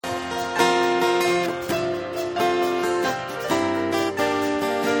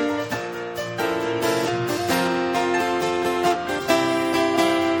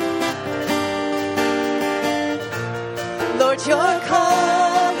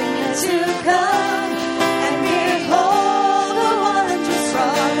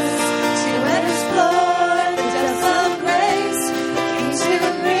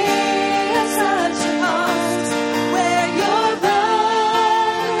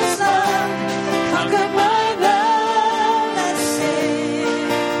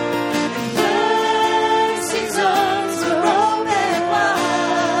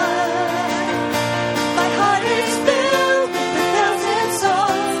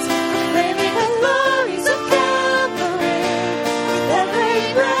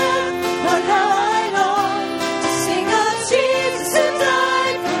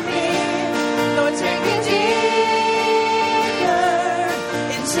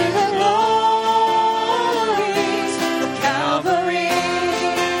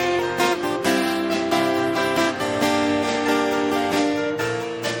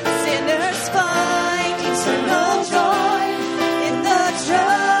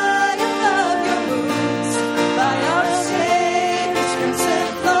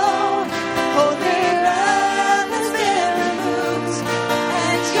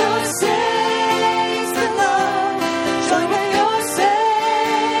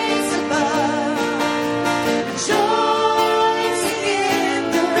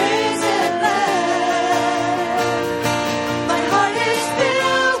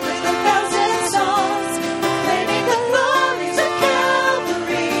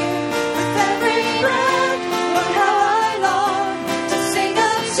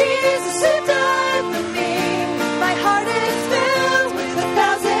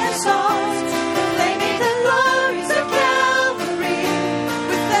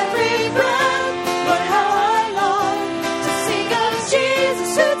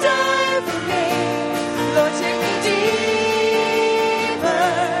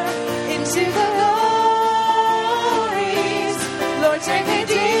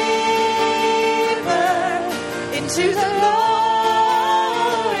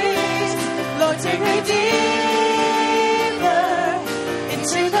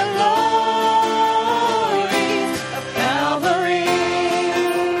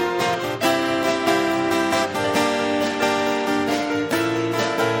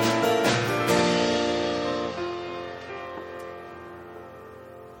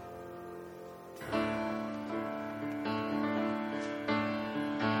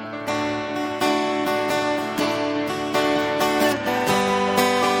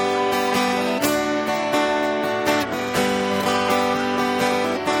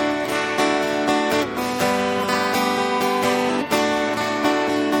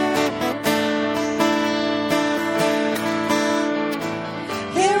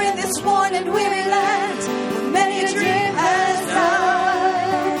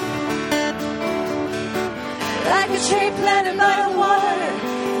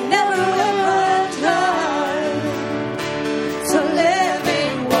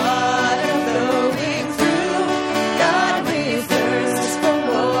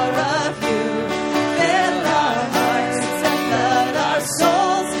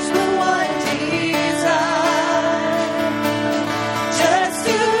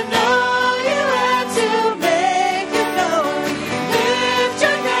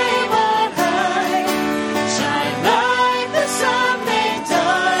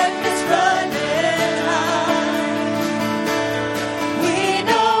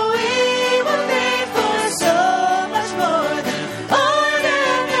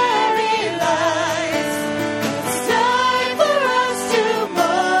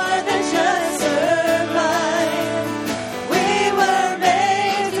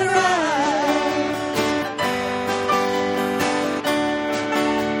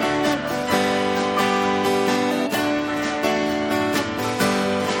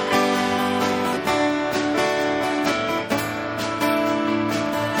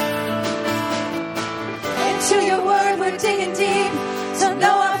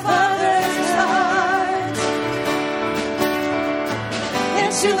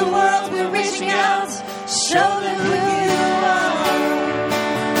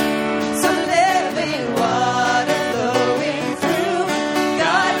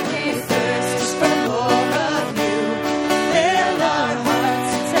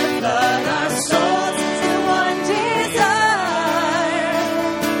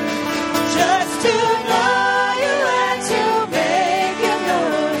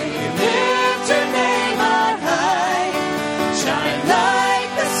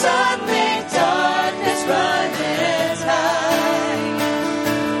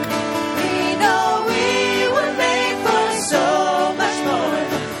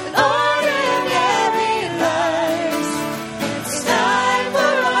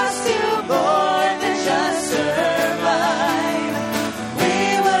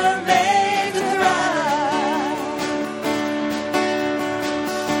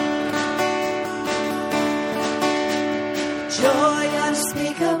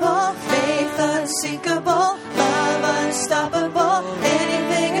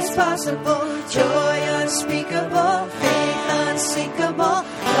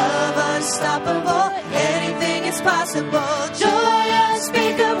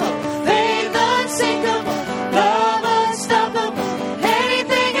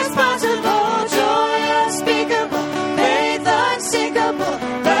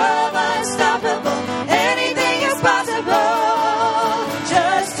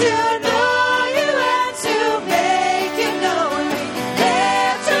Just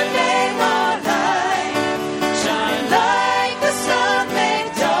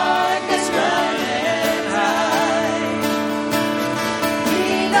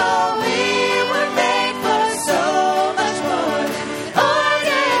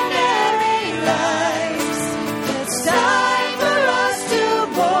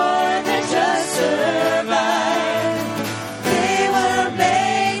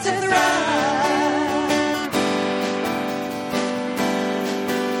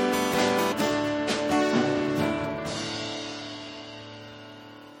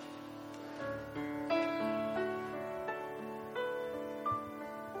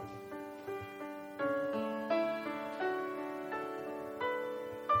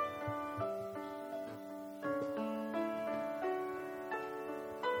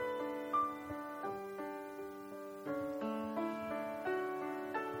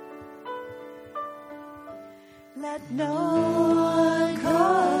Let no one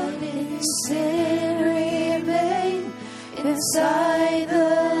caught in sin remain inside the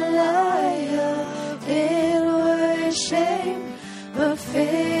lie of inward shame, but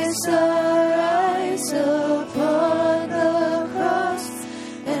fix our eyes upon the cross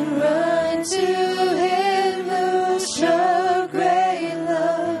and run to Him who showed great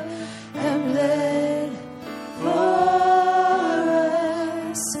love and bled for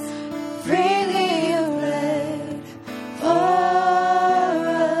us. Freely you bled for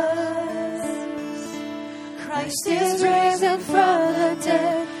us. Christ is risen from the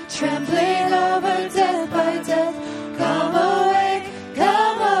dead, trampling over death by death. Come awake,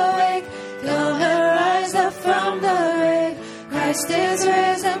 come awake, come and rise up from the grave. Christ is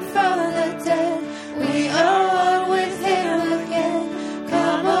risen from the dead, we are one with Him again.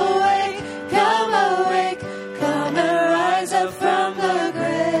 Come awake, come and rise up from the grave.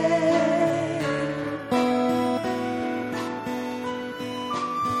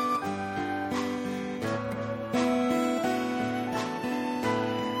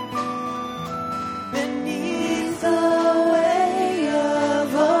 Beneath the weight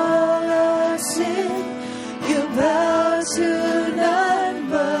of all our sin, you bow to none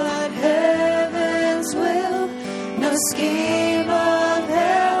but heaven's will. No scheme of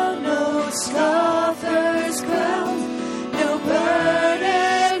hell, no scoffer's crown, no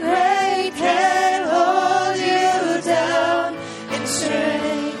burden great can hold you down. In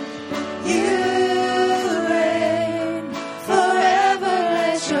strength you reign forever.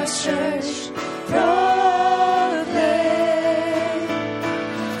 Let your church proclaim.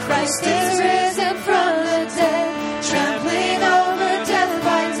 Christ is risen from the dead, trampling over death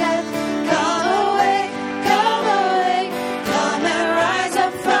by death. Come awake, come and rise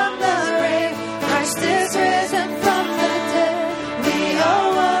up from the grave. Christ is risen from the dead, we are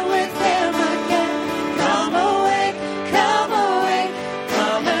one with Him again. Come awake,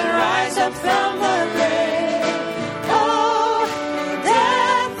 come and rise up from the grave. Oh,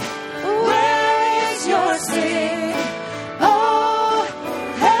 death, where is your sting? Oh,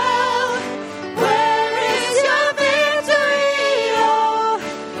 hell,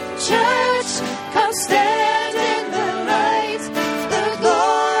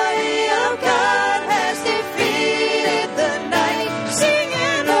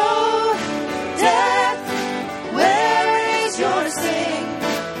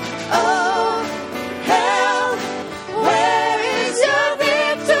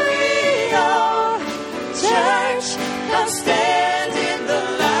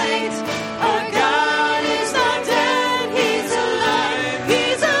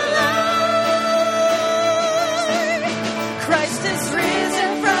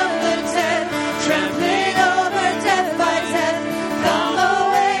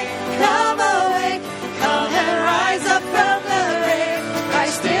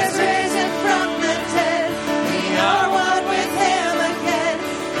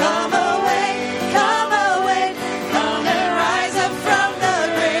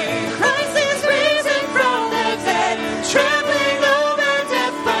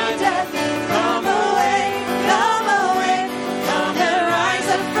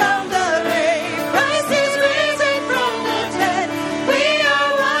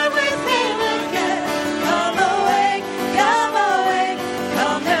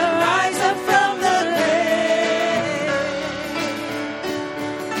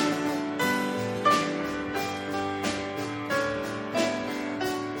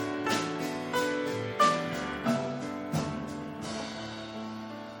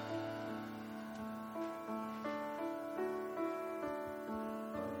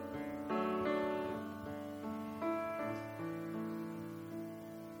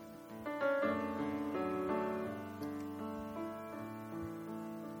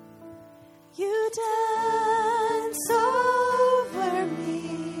 dance over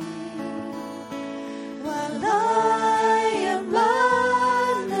me while I am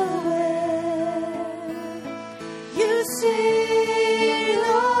unaware. You sing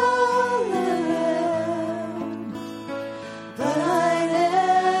all around, but I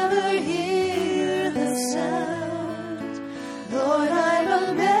never hear the sound. Lord, I'm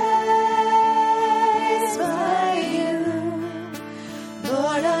amazed by you.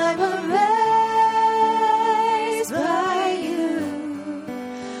 Lord, I'm amazed by you.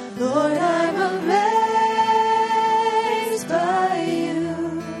 Lord, I'm amazed by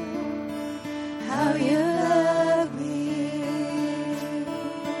you. How you love me.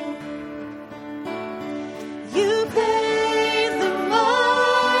 You paint the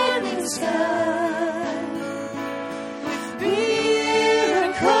morning sky with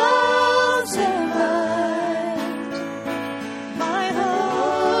miracles in mind. My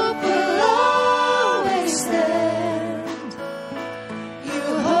hope will always stand. You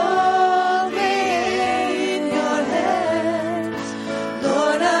hold me in your hands.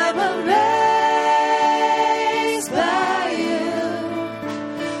 Lord, I'm amazed by you.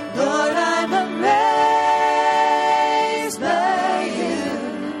 Lord, I'm amazed by you.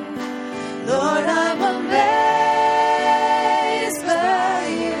 Lord, I'm amazed by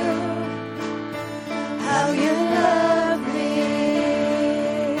you. How you love me.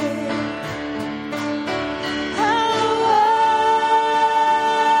 How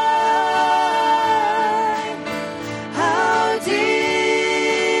wide, how deep,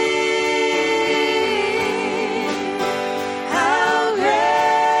 how great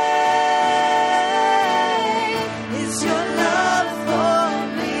is your love for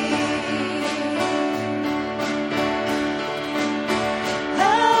me.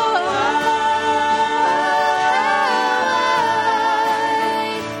 How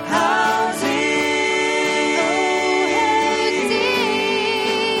wide, how deep,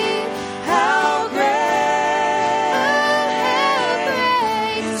 how great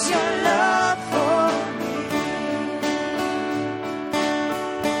is your love for me.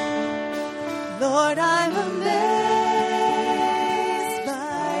 Lord, I'm amazed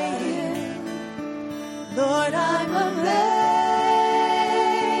by you. Lord, I'm amazed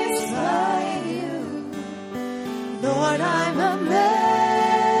by you. Lord, I'm amazed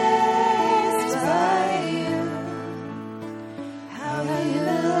by you. How you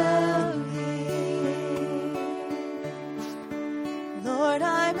love me. Lord,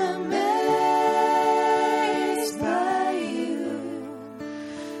 I'm amazed by you.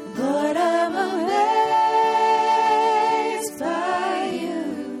 Lord, I'm amazed by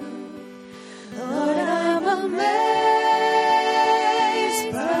you. Lord, I'm amazed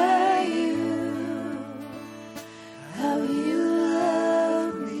by you. How you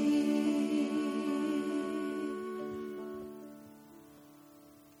love me.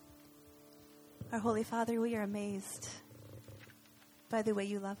 Our Holy Father, we are amazed by the way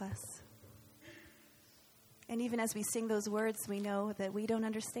you love us. And even as we sing those words, we know that we don't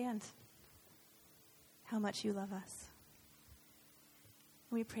understand how much you love us.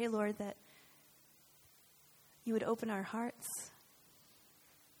 And we pray, Lord, that you would open our hearts,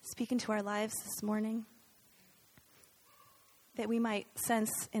 speak into our lives this morning, that we might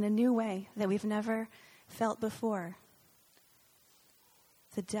sense in a new way that we've never felt before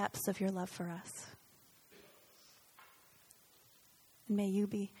the depths of your love for us. And may you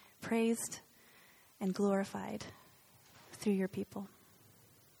be praised and glorified through your people.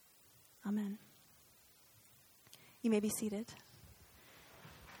 Amen. You may be seated.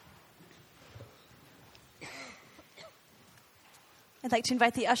 I'd like to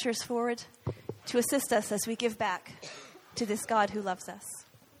invite the ushers forward to assist us as we give back to this God who loves us.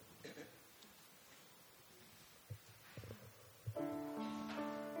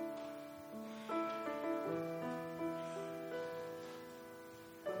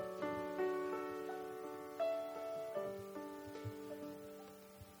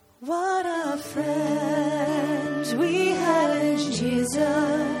 What a friend we have in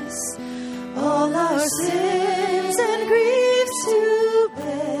Jesus, all our sins and griefs to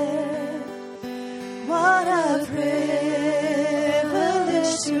bear. What a privilege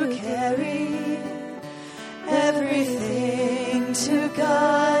to carry everything to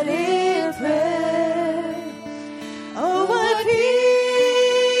God in prayer. Oh, what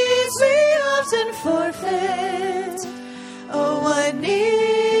peace we often forfeit. Oh, what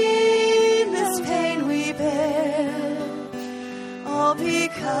needless pain we bear. All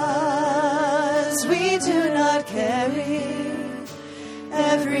because we do not carry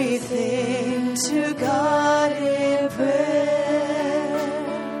everything to God in prayer.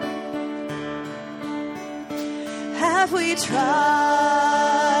 be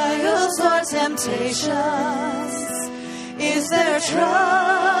trials or temptations? Is there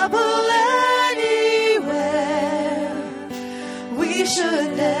trouble anywhere? We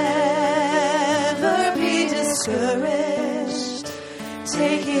should never be discouraged.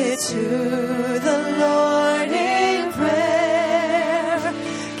 Take it to the Lord in prayer.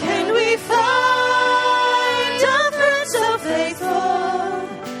 Can we find a friend so faithful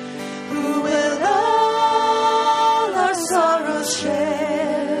who will all our sorrows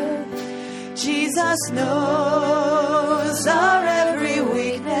share? Jesus knows our every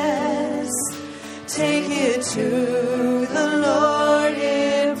weakness. Take it to the Lord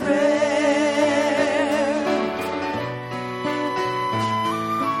in prayer.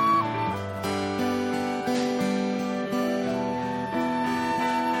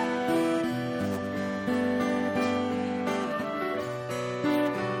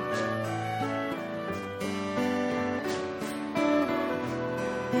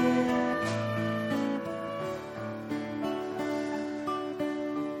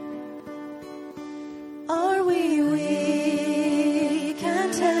 Are we weak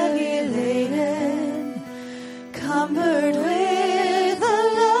and heavy laden, cumbered with a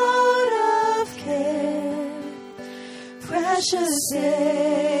load of care? Precious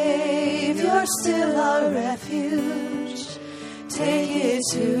Savior, still our refuge. Take it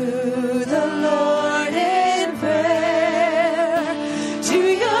to the Lord in prayer. Do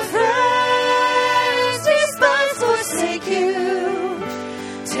your friends despise, forsake you?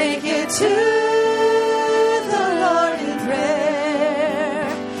 Take it to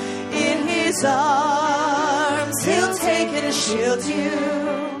arms, he'll take it and shield you.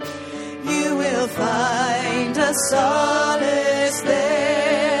 You will find a solace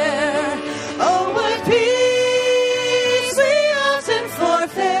there. Oh, what peace we often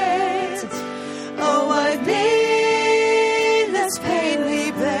forfeit. Oh, what needless pain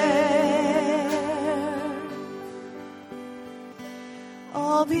we bear.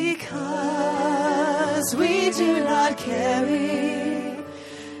 All because we do not carry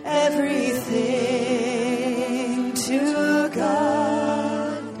everything to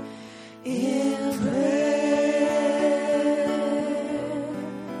God in prayer.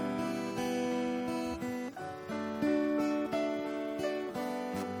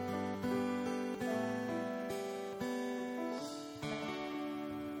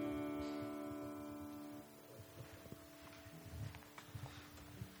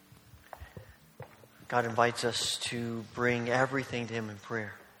 God invites us to bring everything to Him in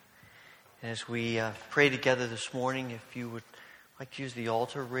prayer. As we pray together this morning, if you would like to use the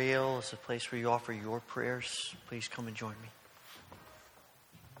altar rail as a place where you offer your prayers, please come and join me.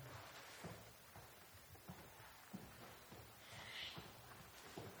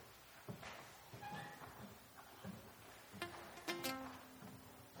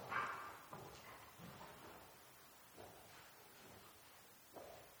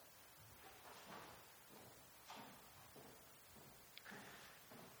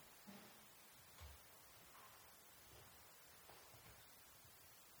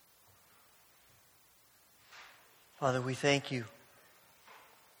 Father, we thank you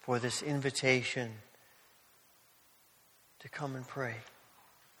for this invitation to come and pray.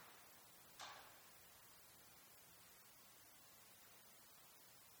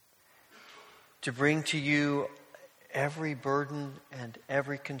 To bring to you every burden and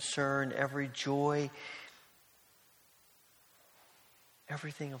every concern, every joy,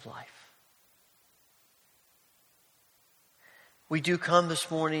 everything of life. We do come this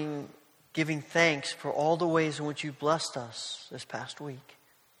morning giving thanks for all the ways in which you blessed us this past week.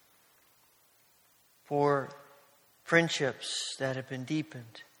 For friendships that have been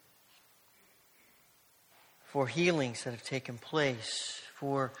deepened. For healings that have taken place.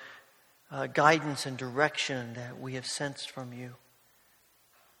 For guidance and direction that we have sensed from you.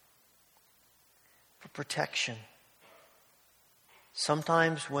 For protection.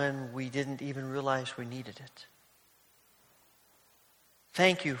 Sometimes when we didn't even realize we needed it.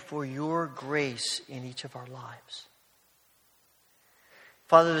 Thank you for your grace in each of our lives.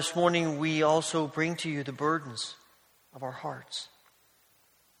 Father, this morning we also bring to you the burdens of our hearts.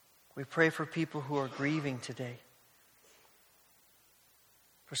 We pray for people who are grieving today.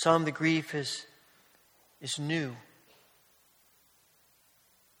 For some, the grief is new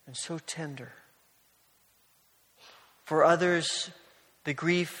and so tender. For others, the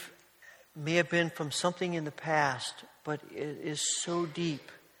grief may have been from something in the past, but it is so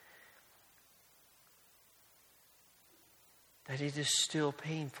deep that it is still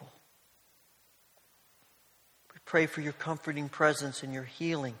painful. We pray for your comforting presence and your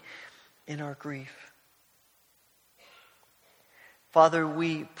healing in our grief. Father,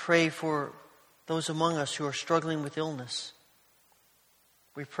 we pray for those among us who are struggling with illness.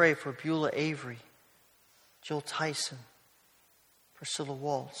 We pray for Beulah Avery, Jill Tyson, Priscilla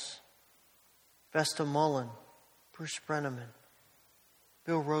Waltz, Vesta Mullen, Bruce Brenneman,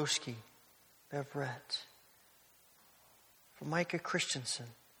 Bill Roski, Bev Brett, for Micah Christensen,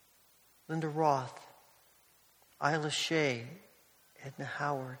 Linda Roth, Isla Shea, Edna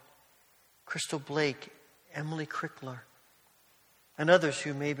Howard, Crystal Blake, Emily Crickler, and others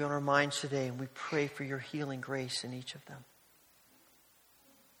who may be on our minds today, and we pray for your healing grace in each of them.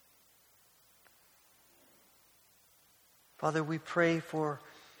 Father, we pray for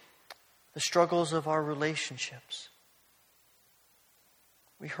the struggles of our relationships.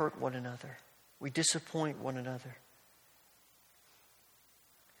 We hurt one another. We disappoint one another.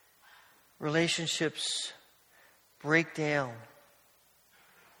 Relationships break down.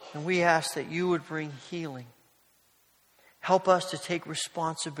 And we ask that you would bring healing. Help us to take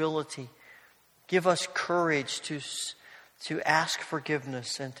responsibility. Give us courage to ask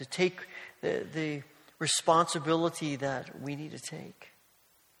forgiveness and to take the responsibility that we need to take.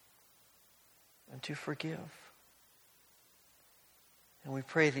 And to forgive. And we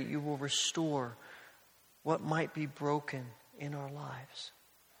pray that you will restore what might be broken in our lives.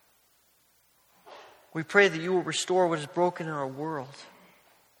 We pray that you will restore what is broken in our world.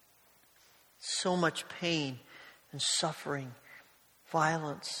 So much pain and suffering,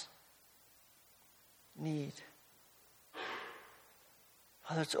 violence, need.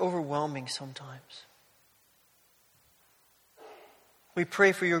 Father, it's overwhelming sometimes. We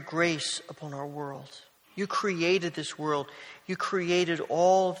pray for your grace upon our world. You created this world. You created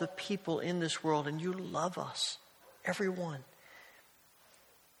all of the people in this world, and you love us, everyone.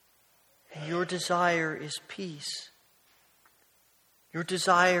 And your desire is peace. Your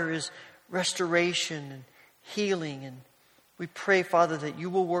desire is restoration and healing. And we pray, Father, that you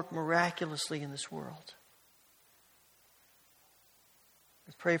will work miraculously in this world.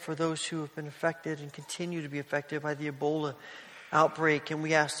 We pray for those who have been affected and continue to be affected by the Ebola outbreak, and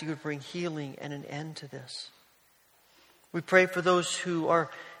we ask that you would bring healing and an end to this. We pray for those who are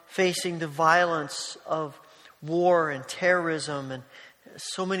facing the violence of war and terrorism and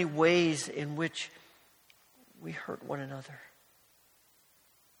so many ways in which we hurt one another.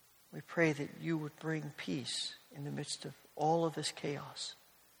 We pray that you would bring peace in the midst of all of this chaos.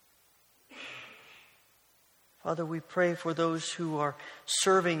 Father, we pray for those who are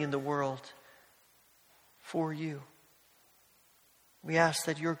serving in the world for you. We ask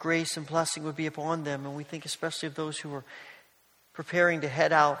that your grace and blessing would be upon them, and we think especially of those who are preparing to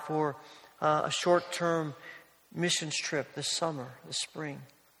head out for a short-term missions trip this summer, this spring.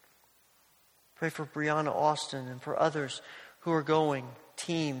 Pray for Brianna Austin and for others who are going,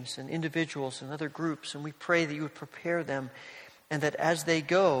 teams and individuals and other groups, and we pray that you would prepare them and that as they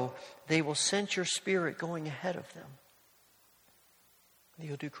go, they will sense your Spirit going ahead of them. And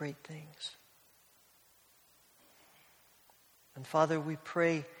you'll do great things. And Father, we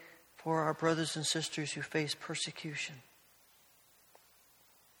pray for our brothers and sisters who face persecution.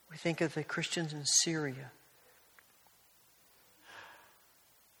 We think of the Christians in Syria.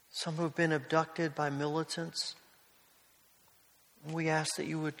 Some who have been abducted by militants. And we ask that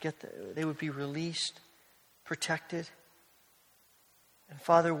you would they would be released, protected. And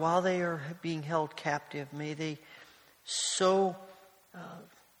Father, while they are being held captive, may they so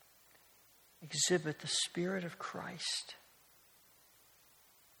exhibit the Spirit of Christ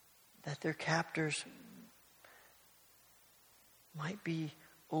that their captors might be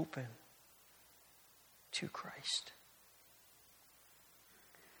open to Christ.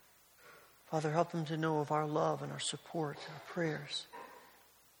 Father, help them to know of our love and our support, our prayers.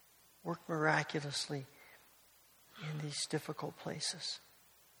 Work miraculously in these difficult places.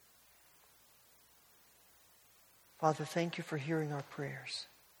 Father, thank you for hearing our prayers.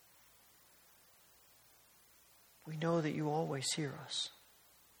 We know that you always hear us,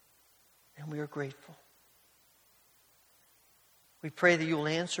 and we are grateful. We pray that you will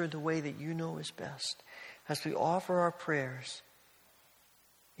answer in the way that you know is best as we offer our prayers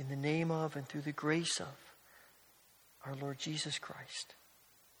in the name of and through the grace of our Lord Jesus Christ.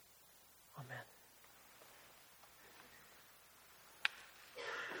 Amen.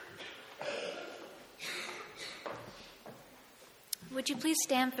 Would you please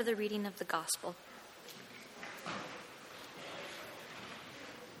stand for the reading of the gospel?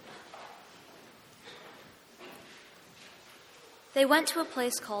 They went to a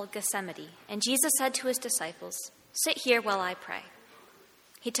place called Gethsemane, and Jesus said to his disciples, "Sit here while I pray."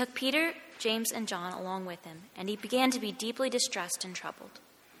 He took Peter, James, and John along with him, and he began to be deeply distressed and troubled.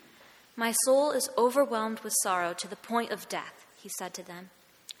 "My soul is overwhelmed with sorrow to the point of death," he said to them,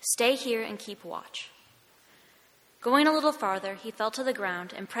 "Stay here and keep watch." Going a little farther, he fell to the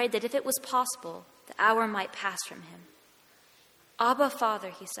ground and prayed that if it was possible, the hour might pass from him. "Abba, Father,"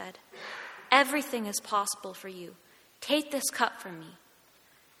 he said, "everything is possible for you. Take this cup from me.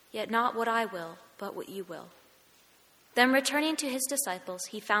 Yet not what I will, but what you will." Then returning to his disciples,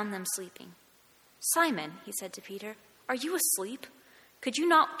 he found them sleeping. "Simon," he said to Peter, "are you asleep? Could you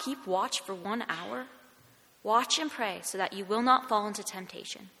not keep watch for 1 hour? Watch and pray so that you will not fall into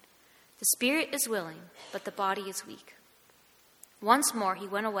temptation. The spirit is willing, but the body is weak." Once more he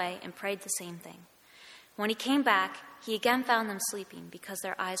went away and prayed the same thing. When he came back, he again found them sleeping because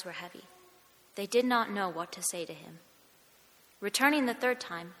their eyes were heavy. They did not know what to say to him. Returning the third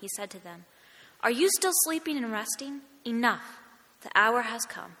time, he said to them, "Are you still sleeping and resting? Enough. The hour has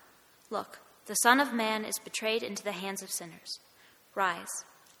come. Look, the Son of Man is betrayed into the hands of sinners. Rise,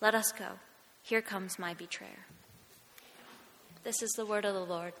 let us go. Here comes my betrayer." This is the word of the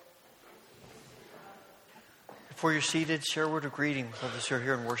Lord. Before you're seated, share a word of greeting with others who are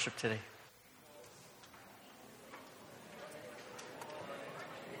here in worship today.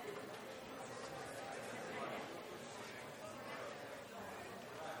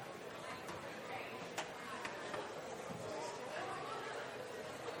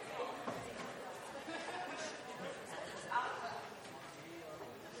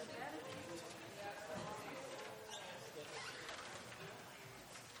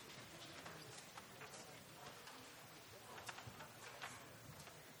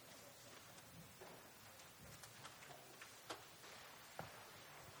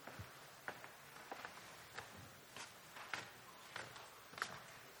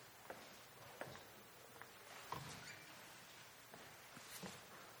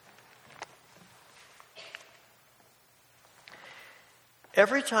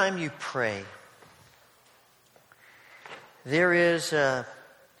 Every time you pray, there is an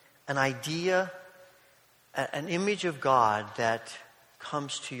idea, an image of God that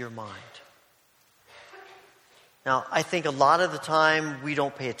comes to your mind. Now, I think a lot of the time we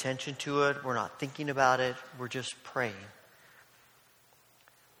don't pay attention to it. We're not thinking about it. We're just praying.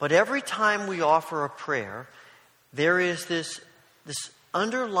 But every time we offer a prayer, there is this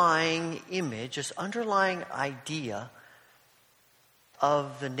underlying image, this underlying idea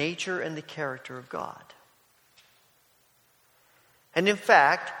of the nature and the character of God. And in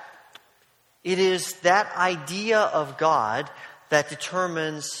fact, it is that idea of God that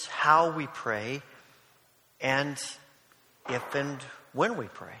determines how we pray and if and when we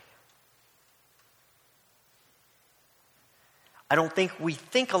pray. I don't think we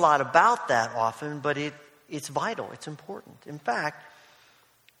think a lot about that often, but it's vital, it's important. In fact,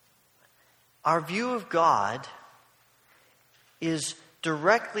 our view of God is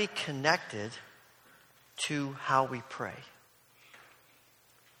directly connected to how we pray.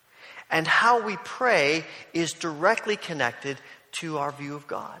 And how we pray is directly connected to our view of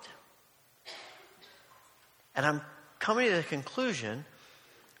God. And I'm coming to the conclusion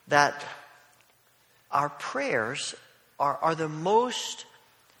that our prayers are the most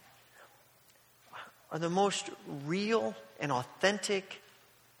real and authentic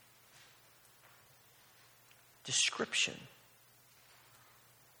description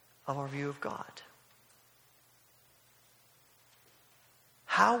of our view of God.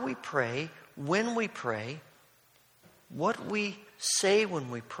 How we pray, when we pray, what we say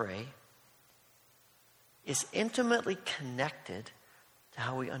when we pray is intimately connected to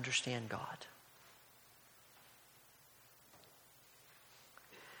how we understand God.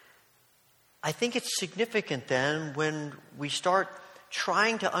 I think it's significant then when we start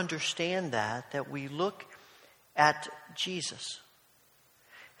trying to understand that we look at Jesus.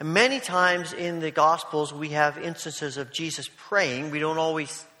 And many times in the Gospels we have instances of Jesus praying. We don't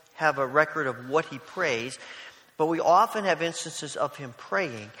always have a record of what he prays, but we often have instances of him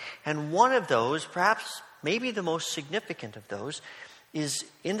praying. And one of those, perhaps maybe the most significant of those, is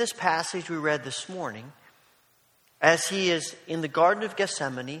in this passage we read this morning, as he is in the Garden of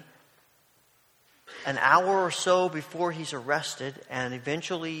Gethsemane, an hour or so before he's arrested and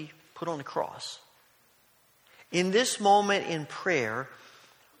eventually put on the cross. In this moment in prayer,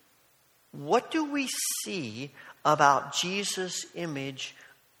 what do we see about Jesus' image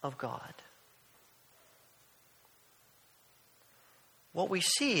of God? What we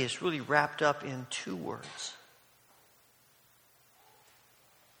see is really wrapped up in two words.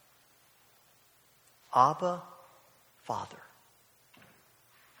 Abba, Father.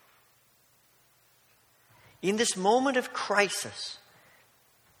 In this moment of crisis,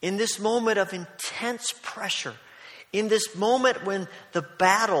 in this moment of intense pressure, in this moment when the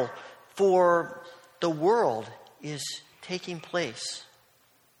battle for the world is taking place.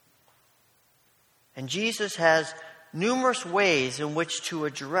 And Jesus has numerous ways in which to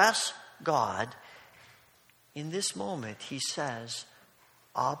address God. In this moment, he says,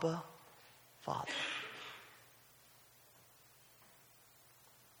 Abba, Father.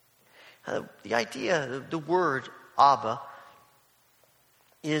 The idea, the word Abba,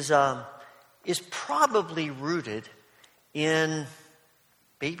 is probably rooted in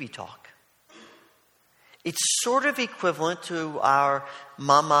baby talk. It's sort of equivalent to our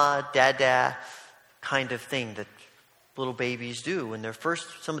mama, dada kind of thing that little babies do. And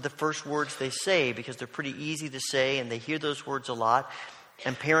some of the first words they say, because they're pretty easy to say and they hear those words a lot,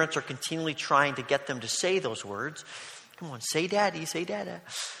 and parents are continually trying to get them to say those words. Come on, say daddy, say dada,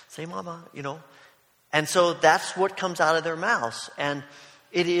 say mama, And so that's what comes out of their mouths. And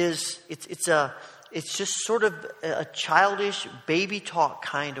it's just sort of a childish baby talk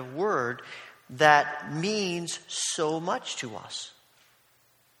kind of word that means so much to us.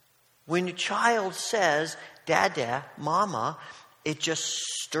 When a child says dada, mama, it just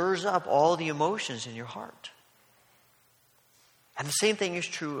stirs up all the emotions in your heart. And the same thing is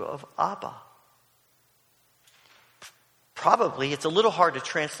true of Abba. Probably, it's a little hard to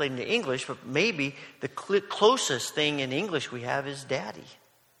translate into English, but maybe the closest thing in English we have is daddy.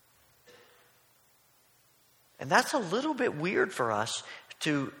 And that's a little bit weird for us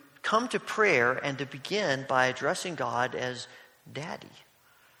to come to prayer and to begin by addressing God as daddy.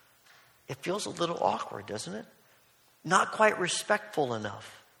 It feels a little awkward, doesn't it? Not quite respectful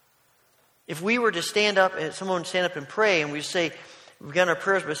enough. If we were to stand up and pray and we say, we began our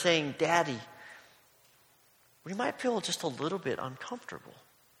prayers by saying daddy, we might feel just a little bit uncomfortable.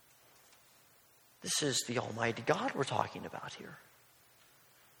 This is the Almighty God we're talking about here.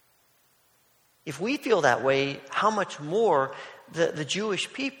 If we feel that way, how much more the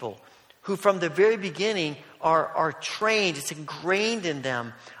Jewish people, who from the very beginning are trained, it's ingrained in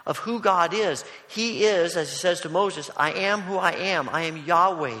them of who God is. He is, as he says to Moses, I am who I am. I am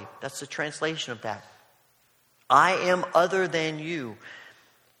Yahweh. That's the translation of that. I am other than you.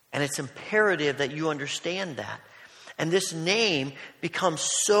 And it's imperative that you understand that. And this name becomes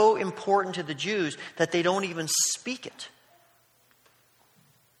so important to the Jews that they don't even speak it.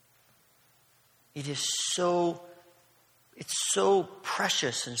 It's so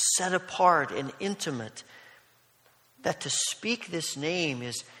precious and set apart and intimate that to speak this name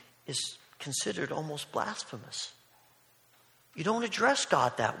is considered almost blasphemous. You don't address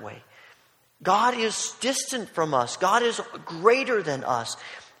God that way. God is distant from us. God is greater than us.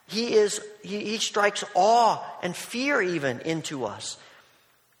 He strikes awe and fear even into us.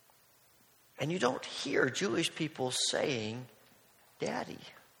 And you don't hear Jewish people saying, Daddy.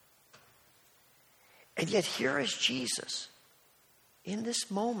 And yet here is Jesus in this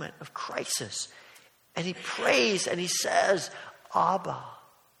moment of crisis. And he prays and he says, Abba,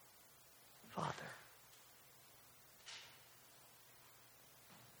 Father.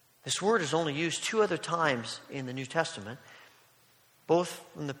 This word is only used 2 other times in the New Testament, both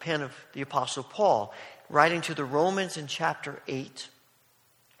from the pen of the Apostle Paul, writing to the Romans in chapter 8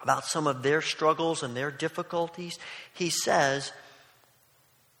 about some of their struggles and their difficulties. He says,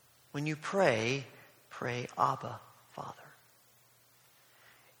 when you pray Abba, Father.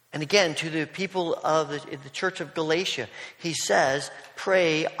 And again, to the people of the church of Galatia, he says,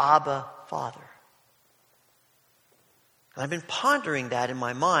 pray Abba, Father. And I've been pondering that in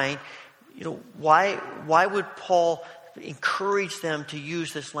my mind. Why would Paul encourage them to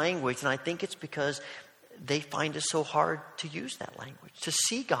use this language? And I think it's because they find it so hard to use that language, to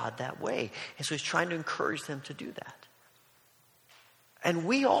see God that way. And so he's trying to encourage them to do that. And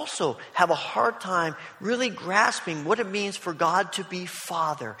we also have a hard time really grasping what it means for God to be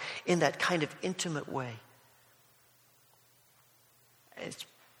Father in that kind of intimate way. It's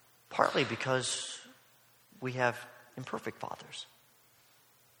partly because we have imperfect fathers.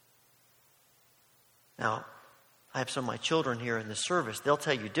 Now, I have some of my children here in the service. They'll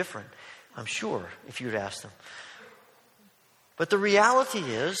tell you different, I'm sure, if you'd ask them. But the reality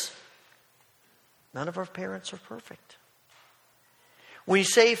is, none of our parents are perfect. When you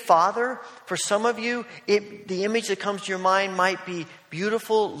say Father, for some of you, the image that comes to your mind might be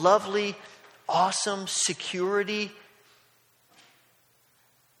beautiful, lovely, awesome, security,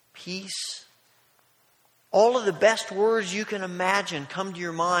 peace. All of the best words you can imagine come to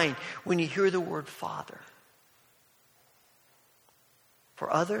your mind when you hear the word Father.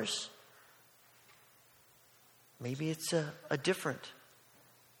 For others, maybe it's a different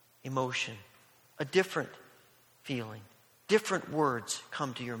emotion, a different feeling. Different words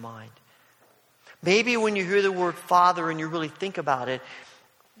come to your mind. Maybe when you hear the word Father and you really think about it,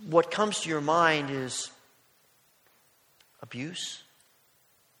 what comes to your mind is abuse,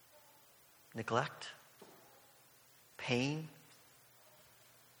 neglect, pain,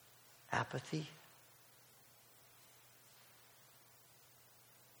 apathy,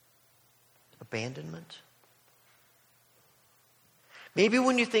 abandonment. Maybe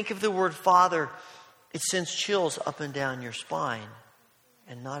when you think of the word Father, it sends chills up and down your spine,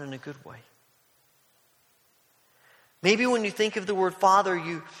 and not in a good way. Maybe when you think of the word Father,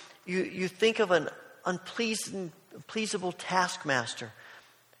 you think of an unpleasable taskmaster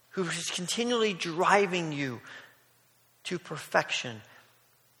who is continually driving you to perfection.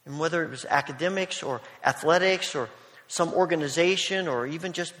 And whether it was academics or athletics or some organization or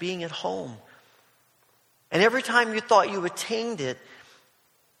even just being at home. And every time you thought you attained it,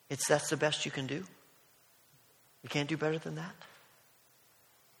 that's the best you can do. You can't do better than that.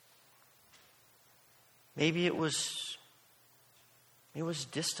 Maybe it was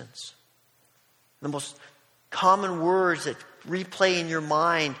distance. The most common words that replay in your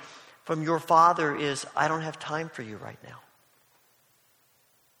mind from your father is, I don't have time for you right now.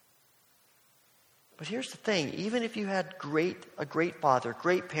 But here's the thing, even if you had a great father,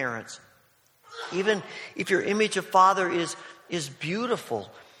 great parents, even if your image of father is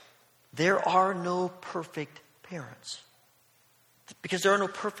beautiful, there are no perfect parents. Because there are no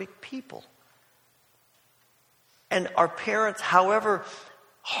perfect people. And our parents, however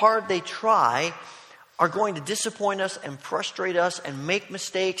hard they try, are going to disappoint us and frustrate us and make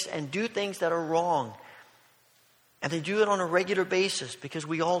mistakes and do things that are wrong. And they do it on a regular basis because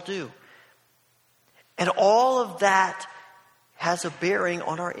we all do. And all of that has a bearing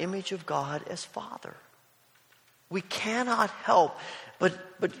on our image of God as Father. We cannot help but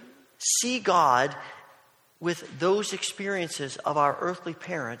see God with those experiences of our earthly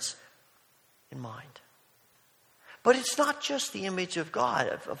parents in mind. But it's not just the image of God,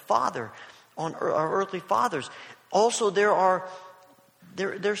 of Father, on our earthly fathers. Also,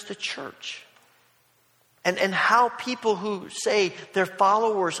 there's the church. And how people who say they're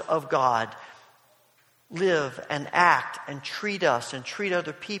followers of God live and act and treat us and treat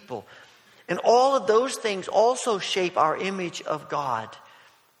other people. And all of those things also shape our image of God.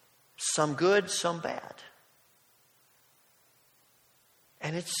 Some good, some bad.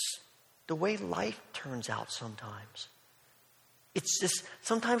 And it's the way life turns out sometimes. It's just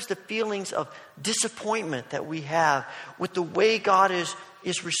sometimes the feelings of disappointment that we have with the way God is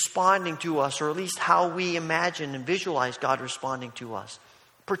responding to us, or at least how we imagine and visualize God responding to us,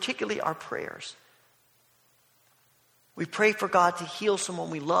 particularly our prayers. We pray for God to heal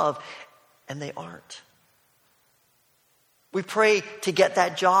someone we love, and they aren't. We pray to get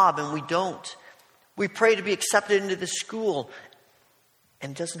that job, and we don't. We pray to be accepted into the school,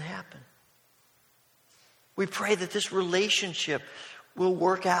 and it doesn't happen. We pray that this relationship will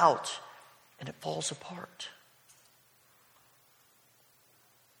work out, and it falls apart.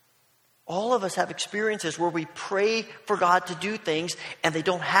 All of us have experiences where we pray for God to do things, and they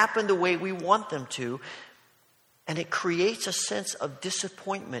don't happen the way we want them to. And it creates a sense of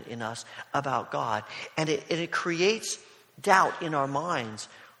disappointment in us about God. And it creates doubt in our minds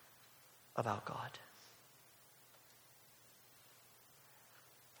about God.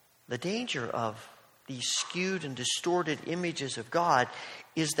 The danger of these skewed and distorted images of God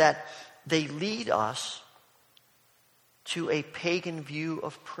is that they lead us to a pagan view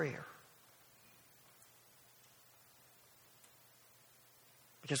of prayer.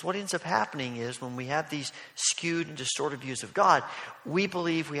 Because what ends up happening is when we have these skewed and distorted views of God, we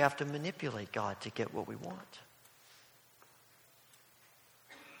believe we have to manipulate God to get what we want.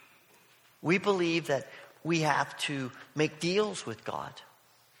 We believe that we have to make deals with God.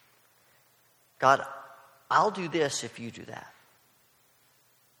 God, I'll do this if you do that.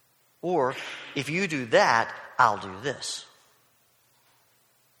 Or if you do that, I'll do this.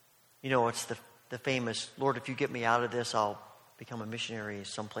 You know, it's the famous, Lord, if you get me out of this, I'll become a missionary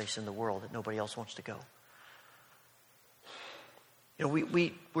someplace in the world that nobody else wants to go. You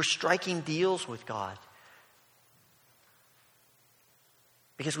know, we're striking deals with God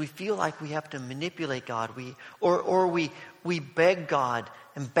because we feel like we have to manipulate God. We beg God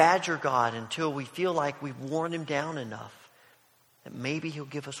and badger God until we feel like we've worn him down enough that maybe he'll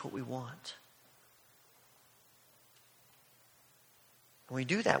give us what we want. And we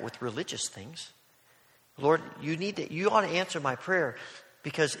do that with religious things. Lord, you ought to answer my prayer,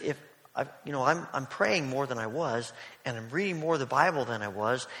 because if I'm praying more than I was, and I'm reading more of the Bible than I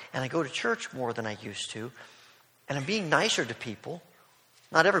was, and I go to church more than I used to, and I'm being nicer to people,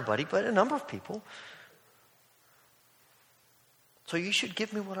 not everybody, but a number of people. So you should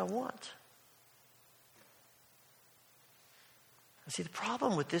give me what I want. See, the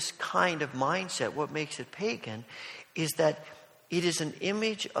problem with this kind of mindset, what makes it pagan, is that it is an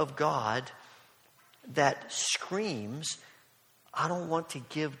image of God that screams, I don't want to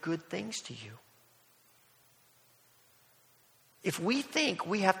give good things to you. If we think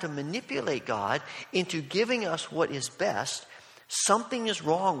we have to manipulate God into giving us what is best, something is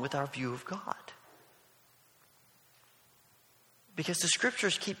wrong with our view of God. Because the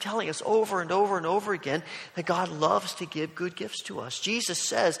scriptures keep telling us over and over and over again that God loves to give good gifts to us. Jesus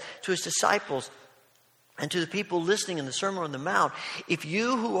says to his disciples and to the people listening in the Sermon on the Mount, if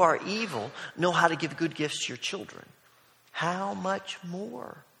you who are evil know how to give good gifts to your children, how much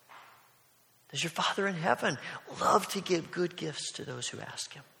more does your Father in heaven love to give good gifts to those who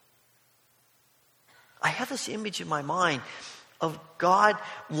ask him? I have this image in my mind of God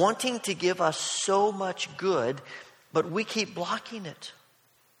wanting to give us so much good, but we keep blocking it.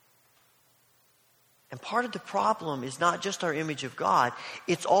 And part of the problem is not just our image of God,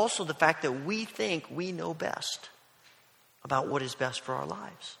 it's also the fact that we think we know best about what is best for our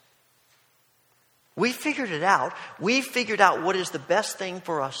lives. We figured it out. We figured out what is the best thing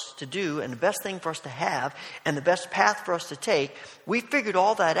for us to do and the best thing for us to have and the best path for us to take. We figured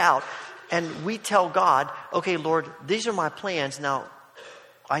all that out, and we tell God, okay, Lord, these are my plans. Now,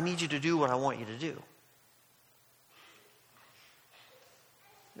 I need you to do what I want you to do.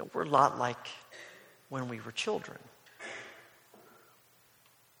 You know, we're a lot like when we were children.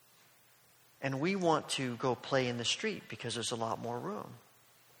 And we want to go play in the street because there's a lot more room.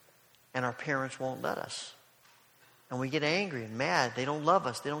 And our parents won't let us. And we get angry and mad. They don't love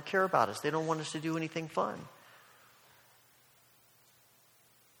us. They don't care about us. They don't want us to do anything fun.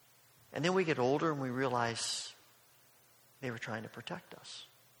 And then we get older and we realize they were trying to protect us.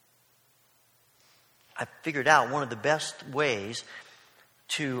 I figured out one of the best ways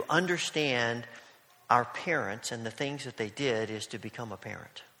to understand our parents and the things that they did is to become a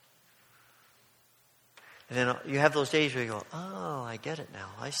parent. And then you have those days where you go, oh, I get it now.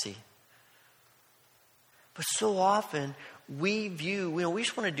 I see. But so often we we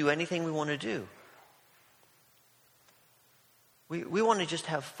just want to do anything we want to do. We want to just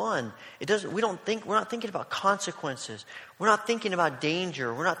have fun. We're not thinking about consequences. We're not thinking about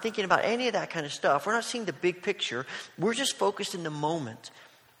danger. We're not thinking about any of that kind of stuff. We're not seeing the big picture. We're just focused in the moment.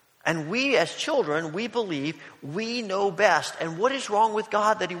 And we as children, we believe we know best. And what is wrong with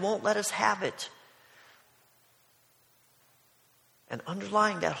God that he won't let us have it? And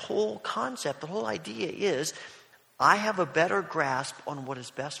underlying that whole concept, the whole idea is, I have a better grasp on what is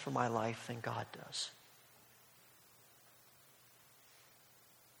best for my life than God does.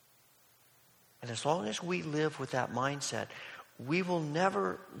 And as long as we live with that mindset, we will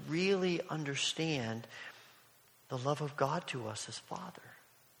never really understand the love of God to us as Father.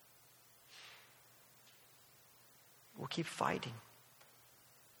 We'll keep fighting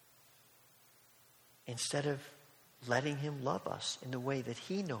instead of letting him love us in the way that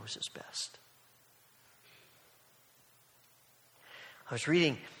he knows is best. I was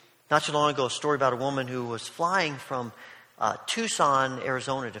reading not too long ago a story about a woman who was flying from Tucson,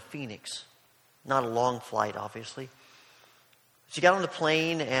 Arizona to Phoenix. Not a long flight, obviously. She got on the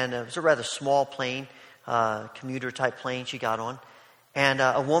plane, and it was a rather small plane, commuter type plane she got on. And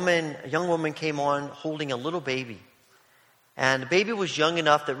a young woman came on holding a little baby. And the baby was young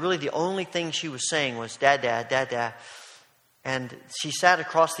enough that really the only thing she was saying was, Dad, Dad, Dad, Dad. And she sat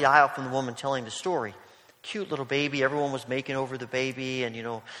across the aisle from the woman telling the story. Cute little baby. Everyone was making over the baby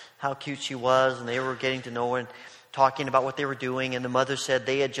and, how cute she was. And they were getting to know her and talking about what they were doing. And the mother said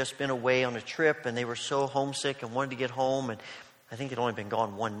they had just been away on a trip and they were so homesick and wanted to get home. And I think they'd only been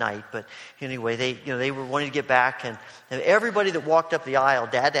gone one night. But anyway, they were wanting to get back. And everybody that walked up the aisle,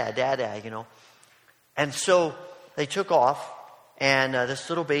 Dad, Dad, Dad, Dad, And so they took off, and this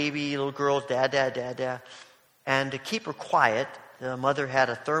little girl, Dad, Dad, Dad, Dad. And to keep her quiet, the mother had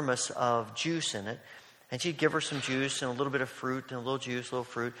a thermos of juice in it, and she'd give her some juice and a little bit of fruit and a little juice, a little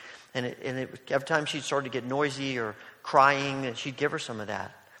fruit. And every time she'd start to get noisy or crying, she'd give her some of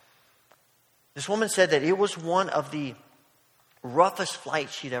that. This woman said that it was one of the roughest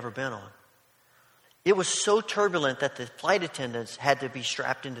flights she'd ever been on. It was so turbulent that the flight attendants had to be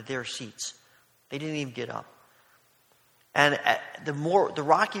strapped into their seats. They didn't even get up. And the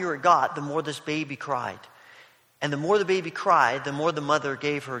rockier it got, the more this baby cried. And the more the baby cried, the more the mother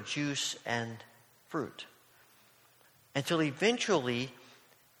gave her juice and fruit. Until eventually,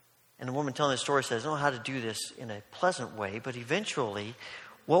 and the woman telling the story says, I don't know how to do this in a pleasant way, but eventually,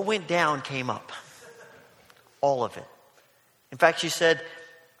 what went down came up. All of it. In fact, she said,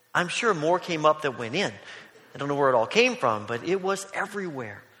 I'm sure more came up than went in. I don't know where it all came from, but it was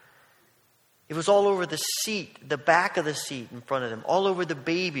everywhere. It was all over the seat, the back of the seat in front of them, all over the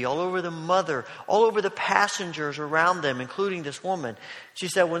baby, all over the mother, all over the passengers around them, including this woman. She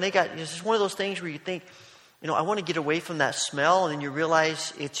said when they got, it's just one of those things where you think, I want to get away from that smell, and then you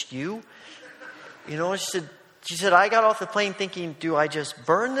realize it's you. She said, I got off the plane thinking, do I just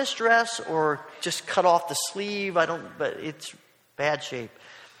burn this dress or just cut off the sleeve? But it's bad shape.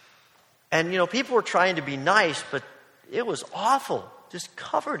 And, people were trying to be nice, but it was awful, just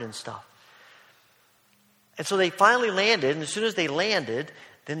covered in stuff. And so they finally landed, and as soon as they landed,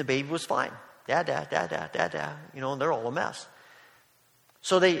 then the baby was fine. Dad, and they're all a mess.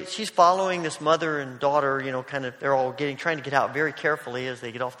 So she's following this mother and daughter, they're all trying to get out very carefully as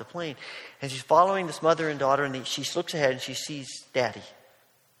they get off the plane. And she's following this mother and daughter, and she looks ahead and she sees Daddy.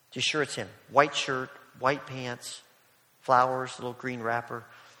 She's sure it's him. White shirt, white pants, flowers, little green wrapper.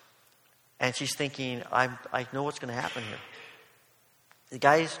 And she's thinking, I know what's going to happen here. The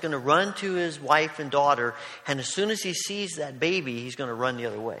guy's going to run to his wife and daughter, and as soon as he sees that baby, he's going to run the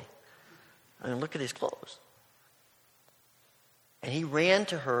other way. Look at his clothes. And he ran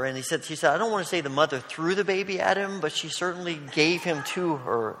to her, and she said, I don't want to say the mother threw the baby at him, but she certainly gave her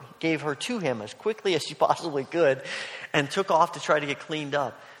to him as quickly as she possibly could, and took off to try to get cleaned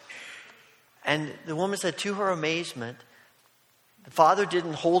up. And the woman said, to her amazement, the father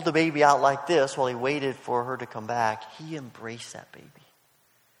didn't hold the baby out like this while he waited for her to come back. He embraced that baby.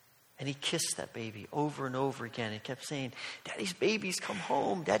 And he kissed that baby over and over again. He kept saying, Daddy's baby's come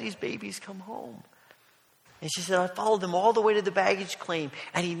home. Daddy's baby's come home. And she said, I followed them all the way to the baggage claim.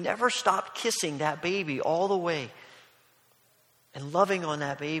 And he never stopped kissing that baby all the way. And loving on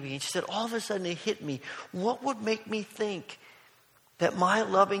that baby. And she said, all of a sudden it hit me. What would make me think that my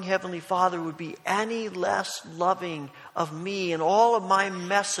loving Heavenly Father would be any less loving of me and all of my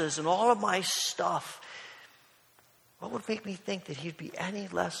messes and all of my stuff? What would make me think that He'd be any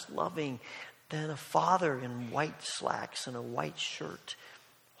less loving than a father in white slacks and a white shirt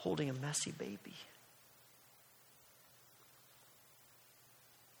holding a messy baby?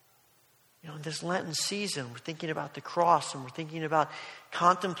 In this Lenten season, we're thinking about the cross, and we're thinking about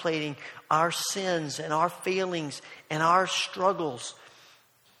contemplating our sins and our failings and our struggles.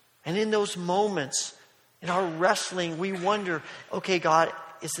 And in those moments, in our wrestling, we wonder, okay, God,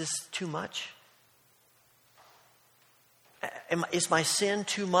 is this too much? Is my sin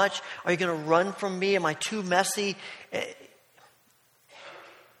too much? Are you going to run from me? Am I too messy?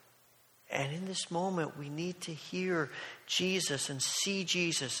 And in this moment, we need to hear Jesus and see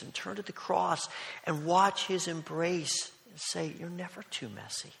Jesus and turn to the cross and watch His embrace and say, you're never too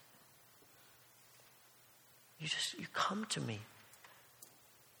messy. You come to me.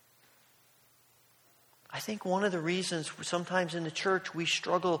 I think one of the reasons sometimes in the church we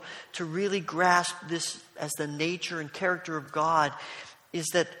struggle to really grasp this as the nature and character of God is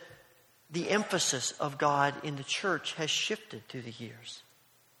that the emphasis of God in the church has shifted through the years.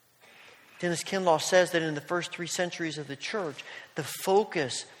 Dennis Kinlaw says that in the first 3 centuries of the church, the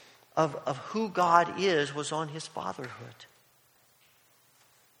focus of who God is was on His fatherhood.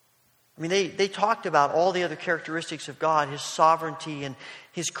 I mean, they talked about all the other characteristics of God, His sovereignty and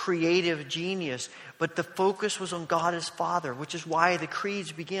His creative genius, but the focus was on God as Father, which is why the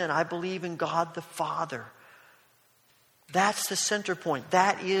creeds begin, I believe in God the Father. That's the center point.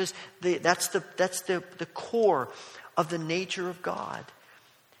 That's the core of the nature of God.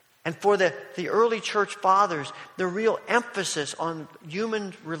 And for the early church fathers, the real emphasis on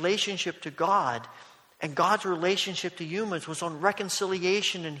human relationship to God and God's relationship to humans was on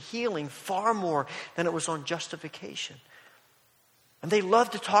reconciliation and healing far more than it was on justification. And they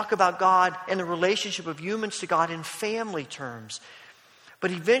loved to talk about God and the relationship of humans to God in family terms.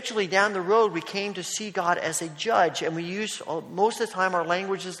 But eventually down the road we came to see God as a judge, and we use most of the time our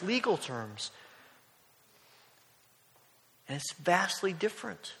language as legal terms. And it's vastly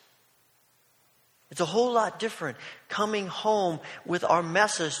different. It's a whole lot different coming home with our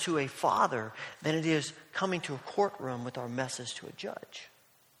messes to a father than it is coming to a courtroom with our messes to a judge.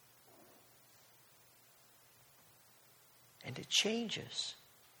 And it changes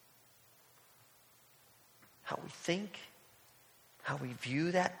how we think, how we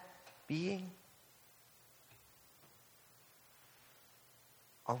view that being,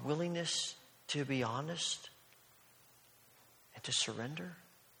 our willingness to be honest and to surrender.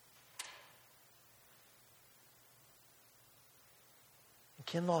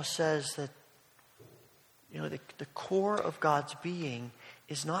 Kinlaw says that the core of God's being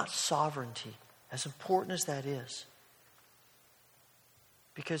is not sovereignty, as important as that is.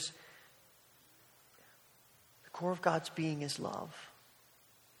 Because the core of God's being is love.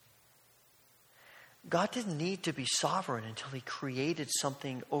 God didn't need to be sovereign until he created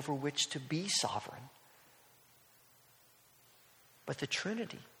something over which to be sovereign. But the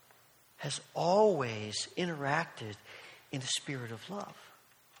Trinity has always interacted in the spirit of love.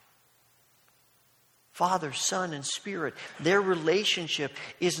 Father, Son, and Spirit, their relationship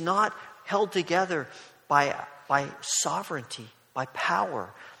is not held together by sovereignty, by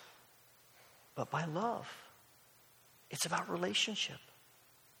power, but by love. It's about relationship.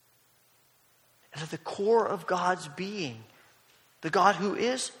 And at the core of God's being, the God who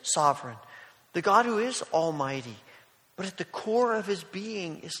is sovereign, the God who is almighty, but at the core of his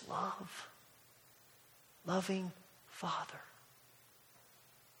being is love. Loving Father.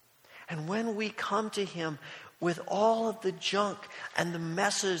 And when we come to him with all of the junk and the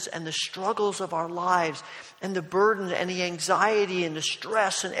messes and the struggles of our lives and the burden and the anxiety and the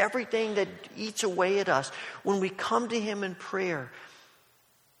stress and everything that eats away at us, when we come to him in prayer,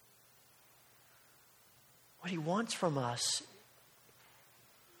 what he wants from us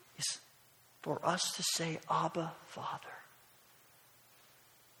is for us to say, Abba, Father.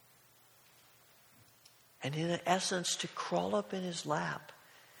 And in essence, to crawl up in his lap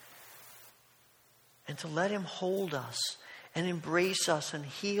and to let him hold us and embrace us and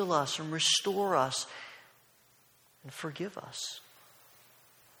heal us and restore us and forgive us.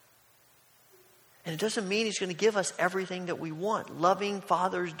 And it doesn't mean he's going to give us everything that we want. Loving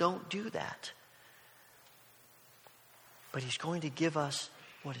fathers don't do that. But he's going to give us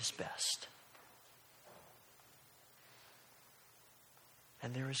what is best.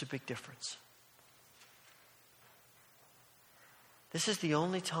 And there is a big difference. This is the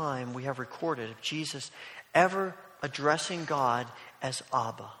only time we have recorded of Jesus ever addressing God as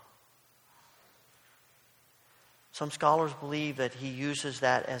Abba. Some scholars believe that he uses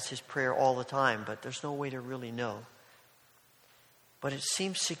that as his prayer all the time, but there's no way to really know. But it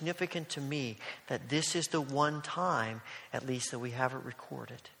seems significant to me that this is the one time, at least, that we have it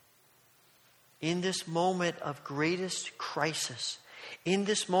recorded. In this moment of greatest crisis, in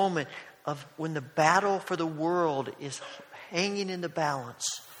this moment of when the battle for the world is hanging in the balance,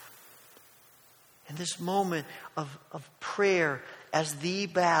 in this moment of prayer as the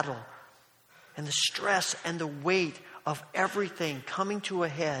battle, and the stress and the weight of everything coming to a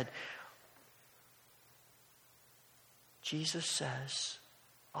head, Jesus says,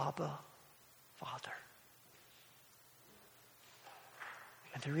 Abba, Father.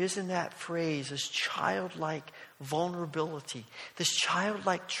 And there is in that phrase this childlike vulnerability, this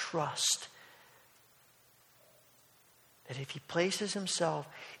childlike trust, that if he places himself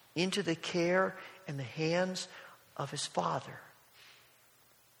into the care and the hands of his Father,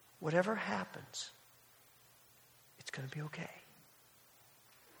 whatever happens, it's going to be okay.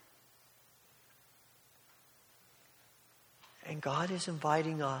 And God is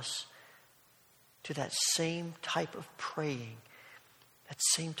inviting us to that same type of praying, that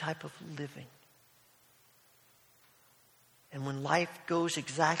same type of living. And when life goes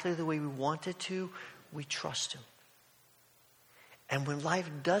exactly the way we want it to, we trust him. And when life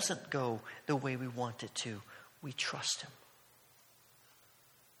doesn't go the way we want it to, we trust him.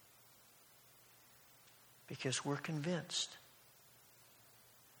 Because we're convinced,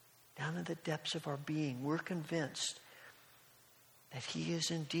 down in the depths of our being, we're convinced that he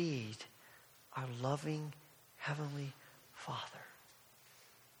is indeed our loving Heavenly Father.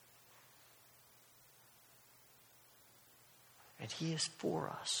 And he is for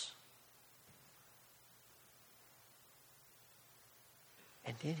us.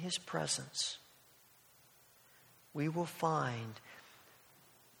 And in his presence, we will find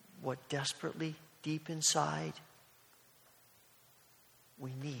what desperately deep inside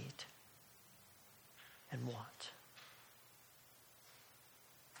we need and want.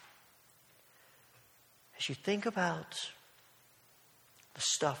 As you think about the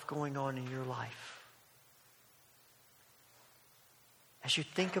stuff going on in your life, as you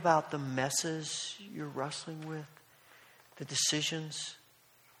think about the messes you're wrestling with, the decisions,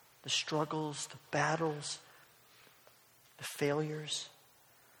 the struggles, the battles, the failures,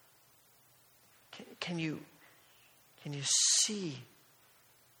 can you see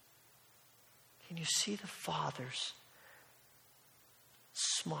the Father's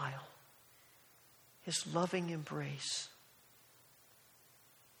smile, his loving embrace,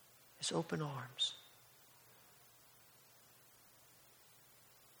 his open arms?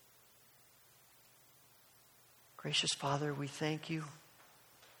 Gracious Father, we thank you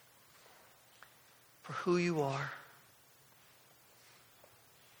for who you are.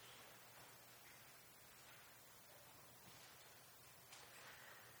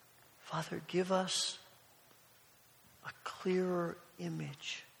 Father, give us a clearer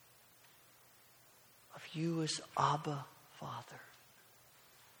image of you as Abba, Father.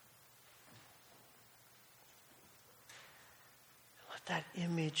 Let that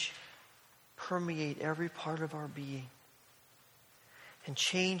image permeate every part of our being and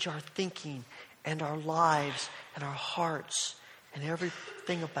change our thinking and our lives and our hearts and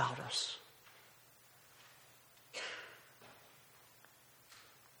everything about us.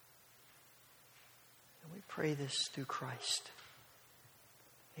 And we pray this through Christ.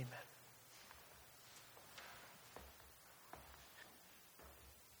 Amen.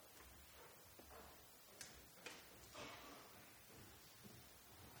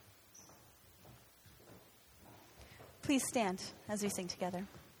 Please stand as we sing together.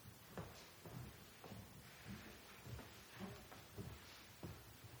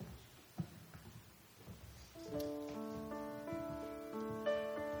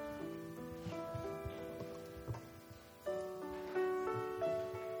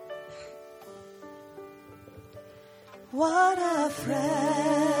 What a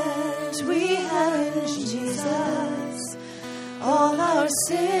friend we have in Jesus, all our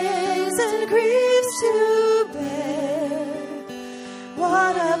sins and griefs to bear.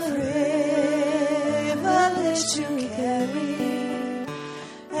 What a privilege to carry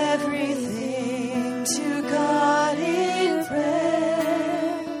everything to God in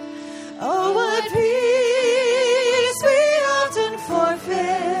prayer. Oh, what peace we often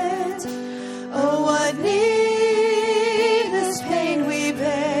forfeit. Oh, what needless pain we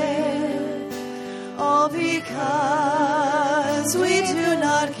bear. All because we do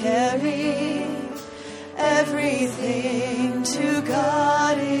not carry everything to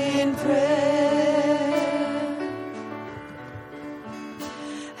God in prayer.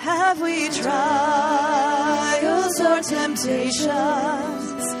 Have we trials or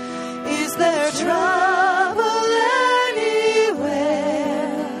temptations? Is there trouble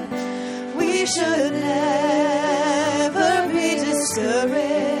anywhere? We should never be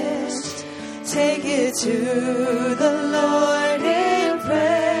discouraged. Take it to the Lord in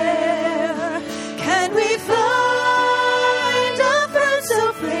prayer. Can we find a friend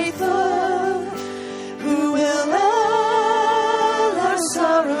so faithful who will all our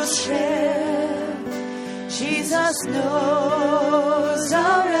sorrows share? Jesus knows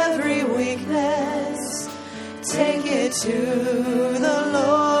our every weakness. Take it to the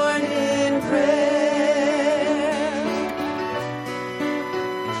Lord in prayer.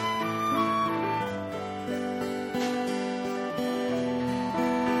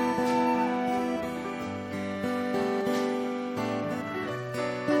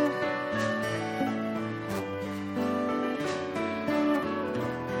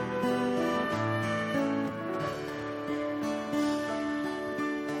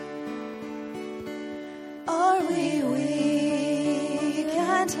 Are we weak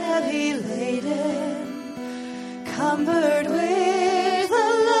and heavy laden, cumbered with a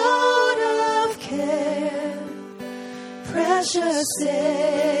load of care? Precious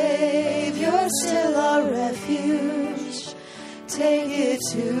Savior, still our refuge. Take it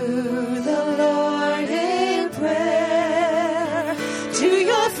to the Lord in prayer. Do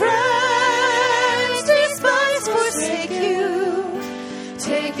your friends despise, forsake you?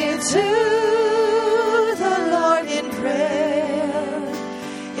 Take it to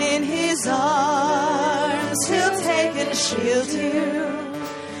His arms He'll take and shield you.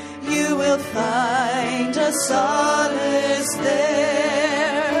 You will find a solace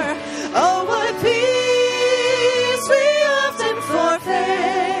there. Oh, what peace we often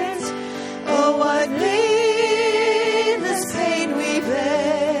forfeit. Oh, what needless pain we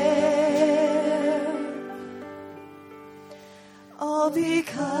bear. All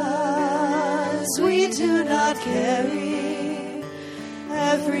because we do not carry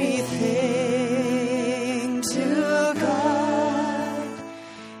everything to God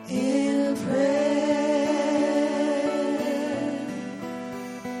in prayer.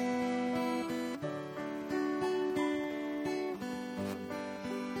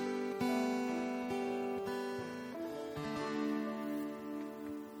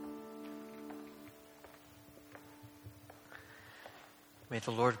 May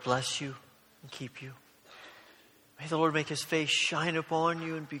the Lord bless you and keep you. May the Lord make His face shine upon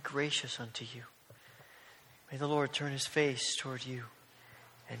you and be gracious unto you. May the Lord turn His face toward you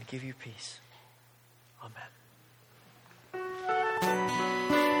and give you peace. Amen.